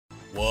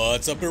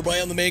What's up everybody,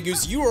 I'm the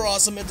Mangoose, you are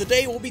awesome, and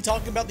today we'll be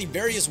talking about the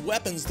various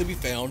weapons to be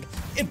found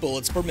in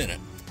bullets per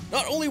minute.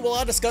 Not only will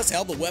I discuss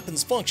how the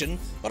weapons function,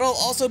 but I'll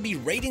also be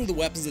rating the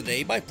weapons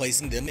today by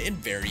placing them in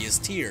various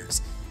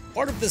tiers.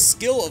 Part of the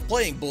skill of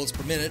playing bullets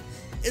per minute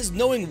is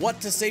knowing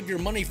what to save your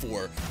money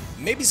for.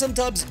 Maybe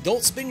sometimes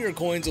don't spend your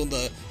coins on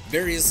the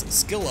various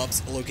skill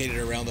ups located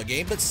around the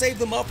game, but save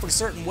them up for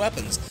certain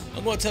weapons.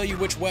 I'm going to tell you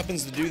which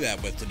weapons to do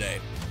that with today.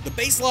 The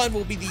baseline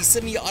will be the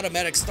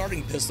semi-automatic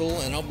starting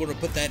pistol, and I'm going to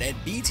put that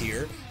at B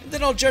tier, and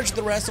then I'll judge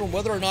the rest on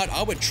whether or not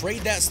I would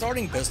trade that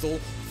starting pistol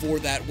for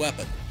that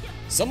weapon.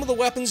 Some of the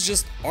weapons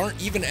just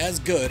aren't even as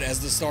good as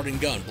the starting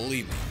gun,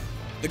 believe me.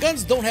 The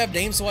guns don't have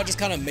names, so I just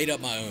kind of made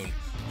up my own.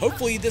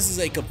 Hopefully this is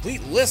a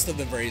complete list of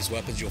the various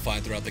weapons you'll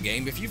find throughout the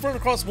game. If you've run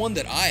across one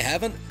that I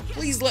haven't,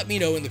 please let me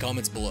know in the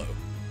comments below.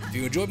 If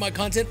you enjoyed my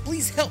content,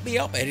 please help me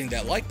out by hitting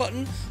that like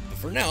button. But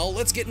for now,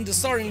 let's get into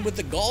starting with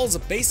the Gaull's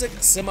basic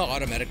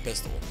semi-automatic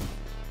pistol.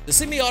 The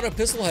semi-auto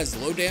pistol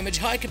has low damage,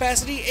 high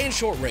capacity, and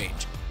short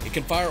range. It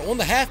can fire on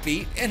the half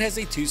beat and has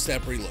a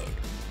 2-step reload.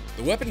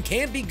 The weapon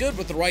can be good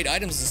with the right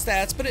items and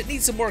stats, but it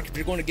needs some work if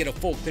you're going to get a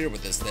full clear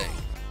with this thing.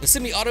 The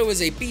semi-auto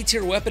is a B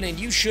tier weapon and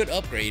you should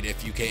upgrade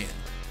if you can.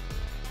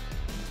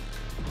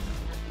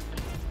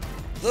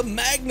 The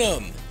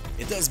Magnum.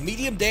 It does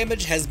medium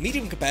damage, has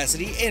medium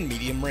capacity, and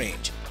medium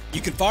range.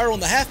 You can fire on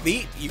the half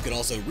beat, you can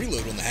also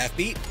reload on the half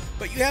beat,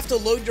 but you have to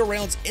load your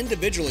rounds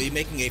individually,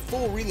 making a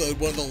full reload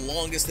one of the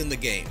longest in the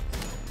game.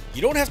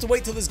 You don't have to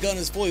wait till this gun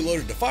is fully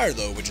loaded to fire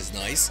though, which is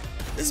nice.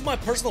 This is my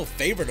personal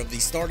favorite of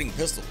these starting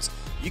pistols.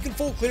 You can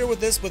full clear with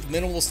this with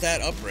minimal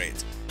stat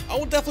upgrades. I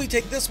will definitely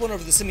take this one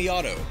over the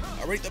semi-auto.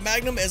 I rate the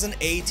Magnum as an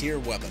A tier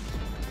weapon.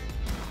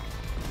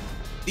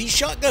 The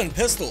shotgun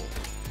pistol.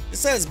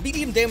 This has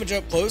medium damage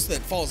up close that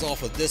falls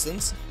off with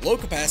distance, low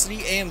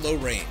capacity, and low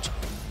range.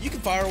 You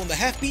can fire on the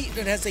half beat and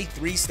it has a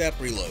 3-step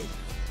reload.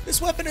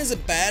 This weapon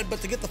isn't bad,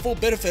 but to get the full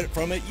benefit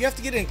from it, you have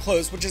to get in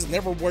close, which is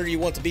never where you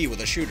want to be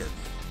with a shooter.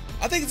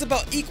 I think it's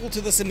about equal to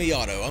the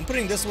semi-auto. I'm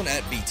putting this one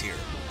at B tier.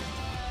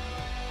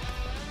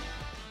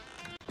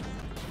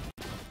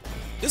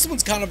 This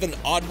one's kind of an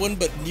odd one,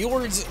 but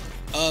Njord's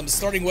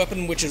starting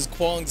weapon, which is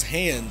Kwang's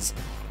hands.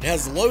 It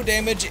has low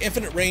damage,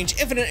 infinite range,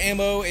 infinite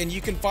ammo, and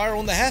you can fire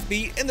on the half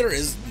beat and there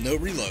is no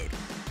reload.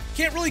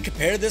 Can't really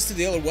compare this to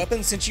the other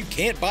weapons since you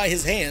can't buy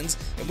his hands,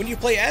 and when you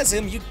play as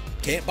him, you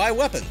can't buy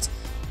weapons.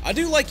 I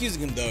do like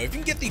using him though. If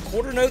you can get the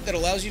quarter note that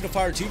allows you to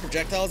fire 2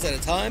 projectiles at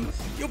a time,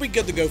 you'll be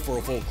good to go for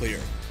a full clear.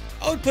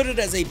 I would put it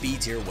as a B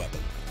tier weapon.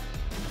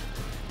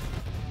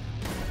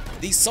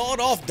 The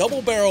sawed-off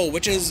double barrel,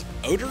 which is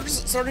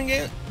Odor's starting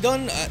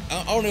gun.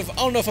 I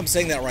don't know if I'm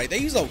saying that right. They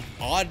use a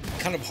odd,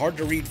 kind of hard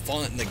to read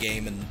font in the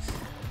game, and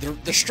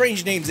they're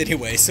strange names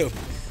anyway.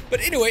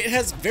 But anyway, it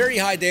has very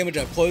high damage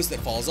up close that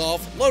falls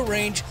off, low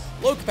range,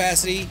 low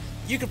capacity.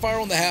 You can fire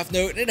on the half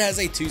note, and it has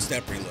a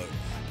 2-step reload.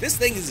 This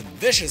thing is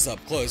vicious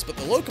up close, but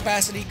the low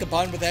capacity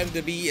combined with having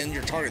to be in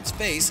your target's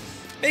face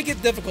make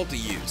it difficult to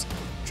use.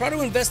 Try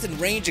to invest in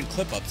range and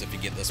clip ups if you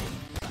get this one.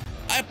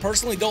 I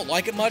personally don't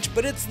like it much,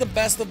 but it's the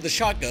best of the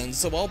shotguns,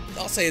 so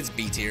I'll say it's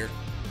B tier.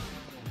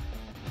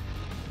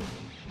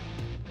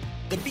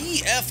 The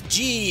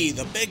BFG,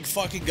 the big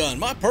fucking gun,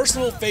 my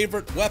personal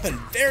favorite weapon.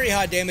 Very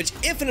high damage,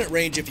 infinite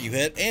range if you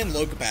hit, and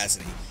low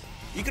capacity.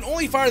 You can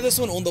only fire this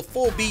one on the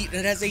full beat, and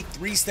it has a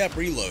 3-step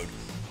reload.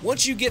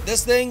 Once you get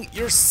this thing,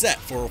 you're set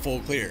for a full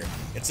clear.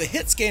 It's a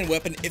hit scan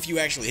weapon if you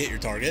actually hit your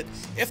target.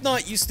 If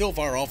not, you still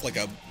fire off like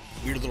a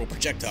weird little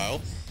projectile.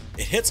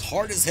 It hits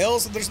hard as hell,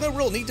 so there's no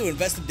real need to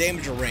invest in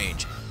damage or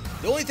range.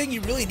 The only thing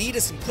you really need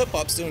is some clip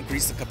ups to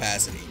increase the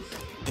capacity.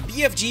 The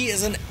BFG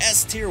is an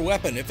S tier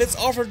weapon. If it's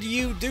offered to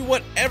you, do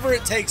whatever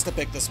it takes to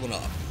pick this one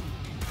up.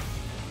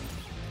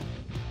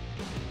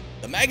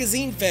 The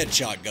magazine fed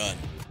shotgun.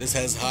 This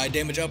has high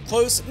damage up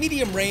close,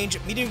 medium range,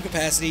 medium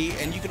capacity,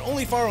 and you can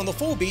only fire on the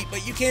full beat,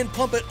 but you can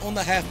pump it on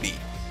the half beat.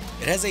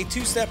 It has a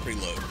 2-step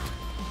reload.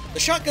 The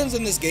shotguns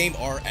in this game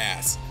are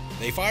ass.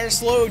 They fire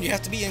slow and you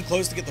have to be in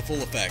close to get the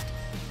full effect.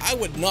 I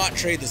would not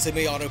trade the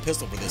semi-auto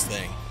pistol for this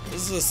thing.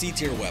 This is a C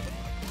tier weapon.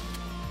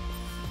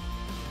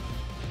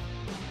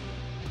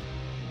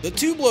 The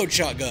two-blowed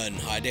shotgun,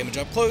 high damage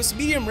up close,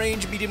 medium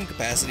range, medium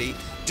capacity.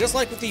 Just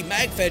like with the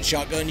mag-fed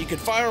shotgun, you can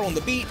fire on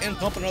the beat and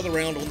pump another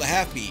round on the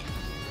half beat.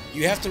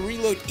 You have to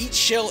reload each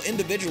shell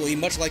individually,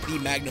 much like the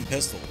Magnum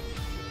pistol.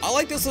 I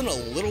like this one a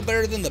little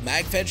better than the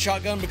mag-fed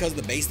shotgun because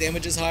the base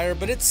damage is higher,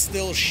 but it's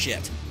still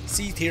shit.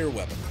 C tier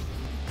weapon.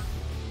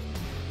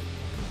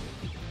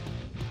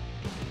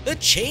 The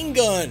chain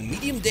gun,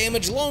 medium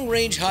damage, long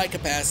range, high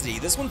capacity.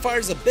 This one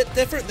fires a bit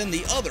different than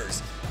the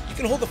others. You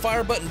can hold the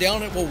fire button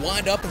down, it will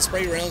wind up and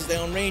spray rounds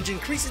down range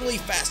increasingly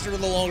faster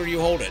the longer you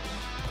hold it.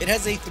 It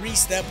has a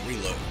 3-step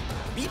reload.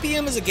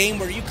 BPM is a game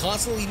where you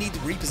constantly need to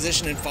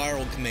reposition and fire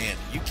on command.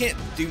 You can't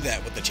do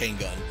that with the chain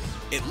gun.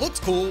 It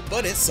looks cool,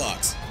 but it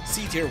sucks.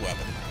 C tier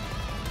weapon.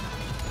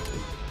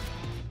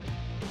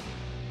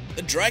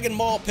 The Dragon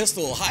Maul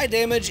pistol, high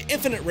damage,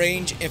 infinite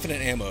range,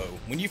 infinite ammo.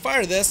 When you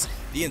fire this,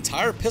 the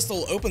entire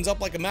pistol opens up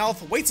like a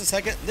mouth, waits a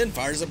second, then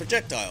fires a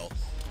projectile.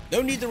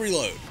 No need to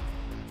reload.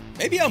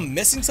 Maybe I'm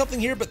missing something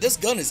here, but this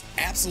gun is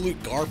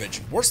absolute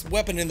garbage. Worst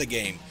weapon in the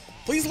game.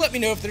 Please let me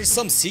know if there's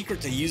some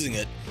secret to using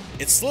it.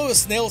 It's slow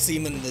as snail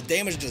semen and the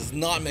damage does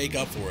not make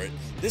up for it.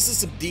 This is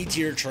some D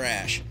tier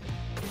trash.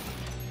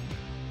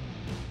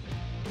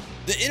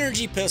 The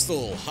energy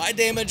pistol, high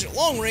damage,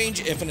 long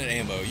range, infinite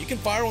ammo. You can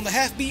fire on the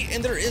half beat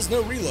and there is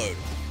no reload.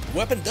 The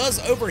weapon does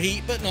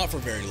overheat, but not for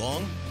very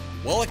long.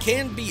 While it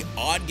can be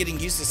odd getting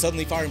used to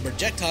suddenly firing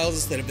projectiles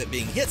instead of it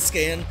being hit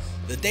scan,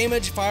 the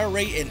damage, fire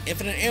rate, and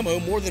infinite ammo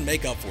more than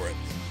make up for it.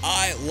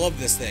 I love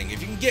this thing.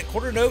 If you can get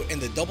quarter note and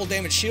the double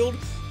damage shield,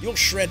 you'll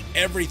shred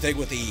everything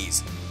with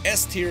ease.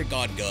 S tier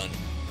god gun.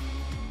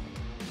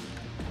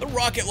 The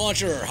rocket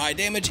launcher, high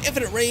damage,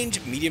 infinite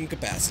range, medium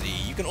capacity.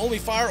 You can only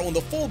fire on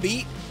the full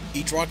beat.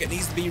 Each rocket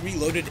needs to be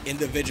reloaded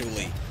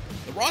individually.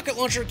 The rocket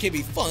launcher can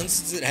be fun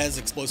since it has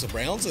explosive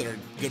rounds that are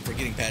good for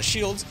getting past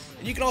shields,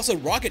 and you can also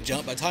rocket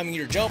jump by timing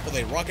your jump with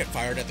a rocket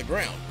fired at the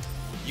ground.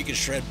 You can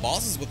shred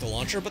bosses with the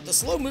launcher, but the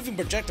slow moving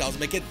projectiles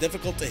make it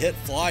difficult to hit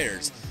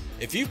flyers.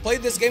 If you've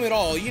played this game at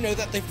all, you know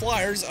that the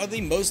flyers are the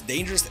most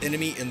dangerous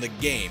enemy in the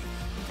game.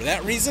 For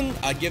that reason,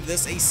 I'd give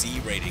this a C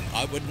rating.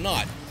 I would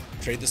not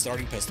trade the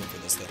starting pistol for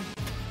this thing.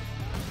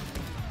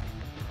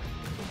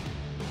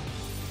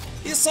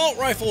 The assault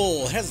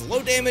rifle has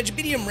low damage,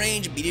 medium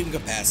range, medium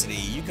capacity.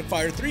 You can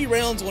fire 3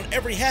 rounds on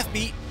every half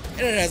beat,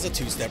 and it has a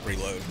 2-step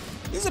reload.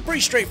 This is a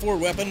pretty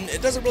straightforward weapon.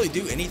 It doesn't really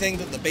do anything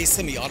that the base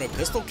semi-auto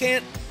pistol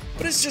can't,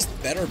 but it's just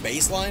better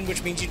baseline,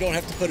 which means you don't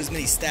have to put as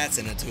many stats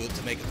into it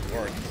to make it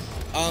work.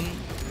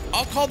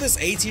 I'll call this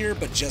A tier,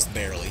 but just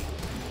barely.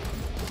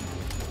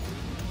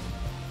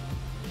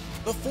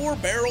 The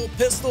 4-barrel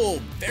pistol,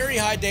 very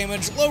high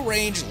damage, low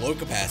range, low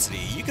capacity.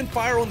 You can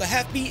fire on the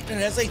half beat and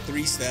it has a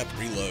 3-step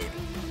reload.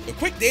 The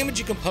quick damage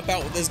you can pump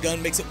out with this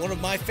gun makes it one of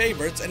my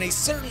favorites and a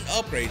certain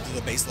upgrade to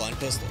the baseline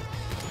pistol.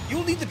 You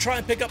will need to try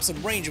and pick up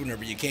some range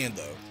whenever you can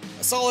though.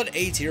 A solid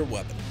A tier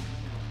weapon.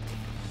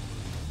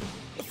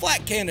 The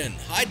flat cannon,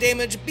 high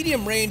damage,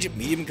 medium range,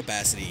 medium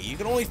capacity. You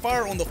can only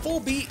fire on the full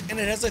beat and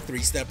it has a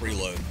 3-step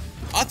reload.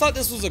 I thought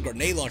this was a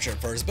grenade launcher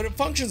at first, but it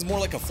functions more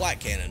like a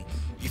flat cannon.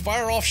 You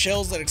fire off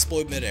shells that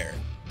explode midair.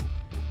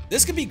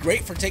 This can be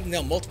great for taking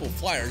down multiple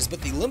flyers,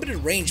 but the limited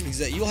range means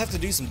that you'll have to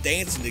do some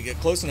dancing to get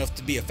close enough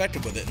to be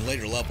effective with it in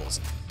later levels.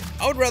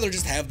 I would rather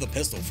just have the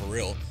pistol for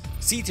real.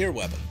 C tier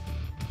weapon.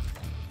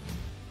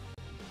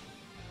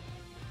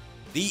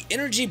 The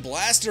energy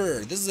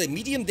blaster. This is a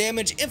medium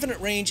damage, infinite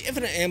range,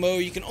 infinite ammo.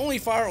 You can only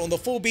fire on the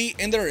full beat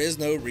and there is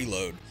no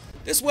reload.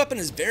 This weapon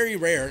is very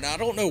rare and I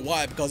don't know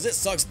why because it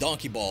sucks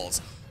donkey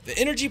balls. The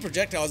energy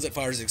projectiles it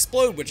fires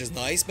explode, which is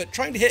nice, but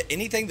trying to hit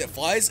anything that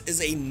flies is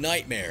a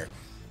nightmare.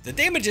 The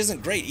damage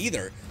isn't great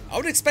either. I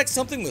would expect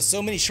something with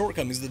so many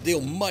shortcomings to deal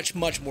much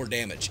more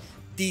damage.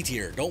 D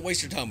tier, don't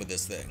waste your time with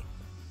this thing.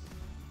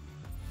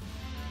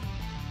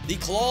 The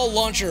claw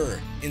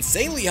launcher,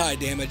 insanely high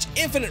damage,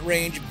 infinite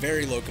range,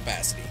 very low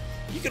capacity.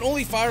 You can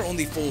only fire on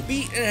the full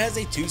beat and it has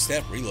a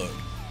 2-step reload.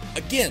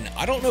 Again,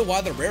 I don't know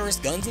why the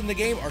rarest guns in the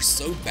game are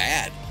so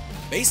bad.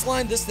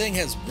 Baseline, this thing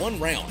has 1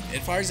 round.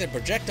 It fires a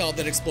projectile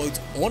that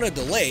explodes on a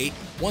delay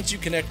once you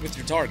connect with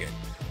your target.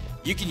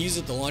 You can use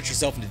it to launch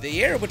yourself into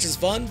the air, which is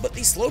fun, but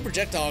the slow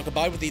projectile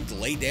combined with the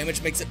delay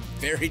damage makes it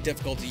very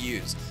difficult to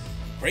use.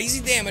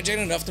 Crazy damage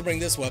ain't enough to bring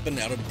this weapon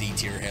out of D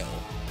tier hell.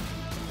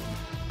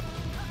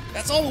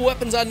 That's all the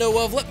weapons I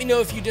know of. Let me know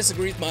if you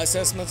disagree with my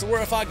assessments or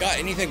if I got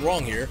anything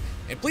wrong here.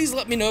 And please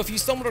let me know if you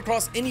stumbled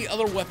across any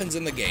other weapons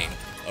in the game.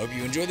 I hope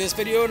you enjoyed this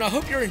video and I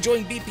hope you're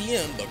enjoying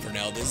BPM, but for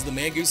now this is the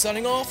Man Goose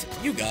signing off.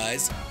 You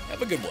guys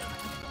have a good one.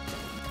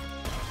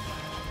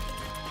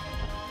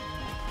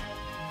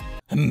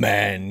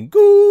 Man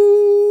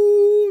Goose!